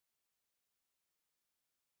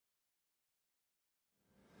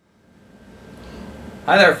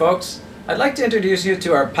Hi there folks, I'd like to introduce you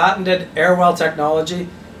to our patented AIRWELL technology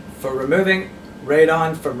for removing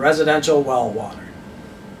radon from residential well water.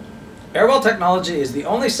 AIRWELL technology is the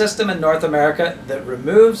only system in North America that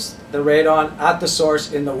removes the radon at the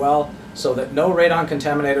source in the well so that no radon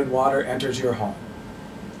contaminated water enters your home.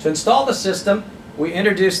 To install the system, we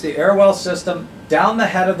introduce the AIRWELL system down the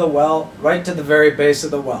head of the well right to the very base of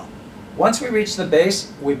the well. Once we reach the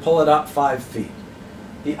base, we pull it up 5 feet.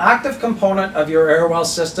 The active component of your AIRWELL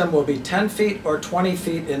system will be 10 feet or 20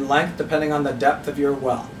 feet in length depending on the depth of your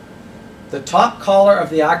well. The top collar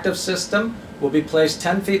of the active system will be placed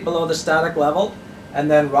 10 feet below the static level,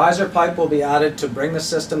 and then riser pipe will be added to bring the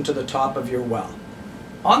system to the top of your well.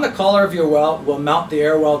 On the collar of your well will mount the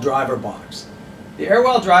AIRWELL driver box. The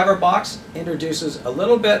AIRWELL driver box introduces a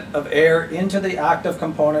little bit of air into the active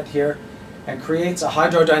component here and creates a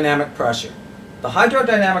hydrodynamic pressure. The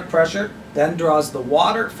hydrodynamic pressure then draws the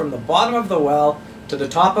water from the bottom of the well to the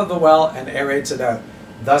top of the well and aerates it out,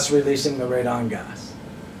 thus releasing the radon gas.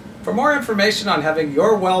 For more information on having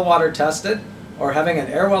your well water tested or having an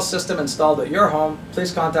AIRWELL system installed at your home,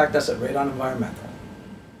 please contact us at Radon Environmental.